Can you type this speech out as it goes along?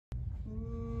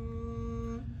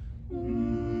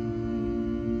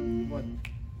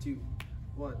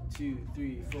1, 2,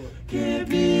 3, 4. Can't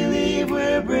believe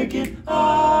we're breaking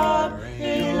up.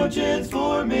 Ain't no chance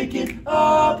for making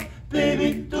up.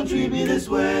 Baby, don't treat me this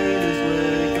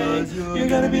way, 'cause you're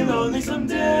gonna be lonely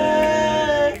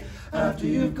someday. After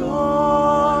you've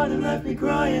gone and left me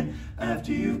crying,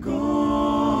 after you've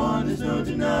gone, there's no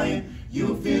denying.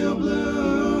 You'll feel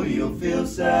blue, you'll feel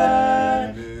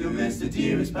sad. You'll miss the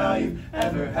dearest pal you've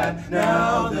ever had.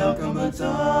 Now there'll come a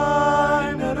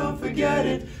time, now don't forget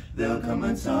it. There'll come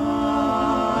a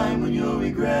time when you'll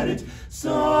regret it.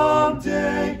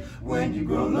 Someday, when you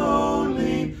grow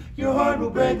lonely, your heart will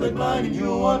break like mine and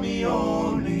you'll want me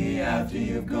only. After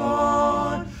you've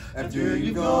gone away,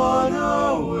 you've gone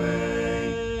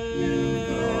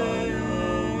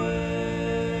away.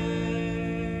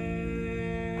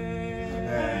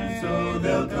 And so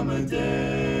there'll come a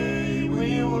day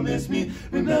when you will miss me.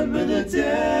 Remember the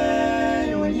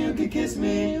day when you could kiss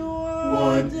me.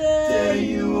 One day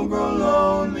you will grow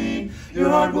lonely. Your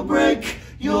heart will break,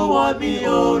 you'll want me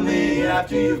only.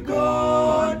 After you've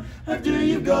gone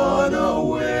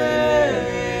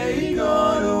away,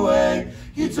 gone away.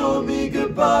 You told me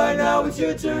goodbye, now it's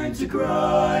your turn to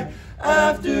cry.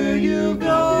 After you've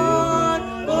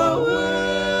gone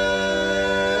away.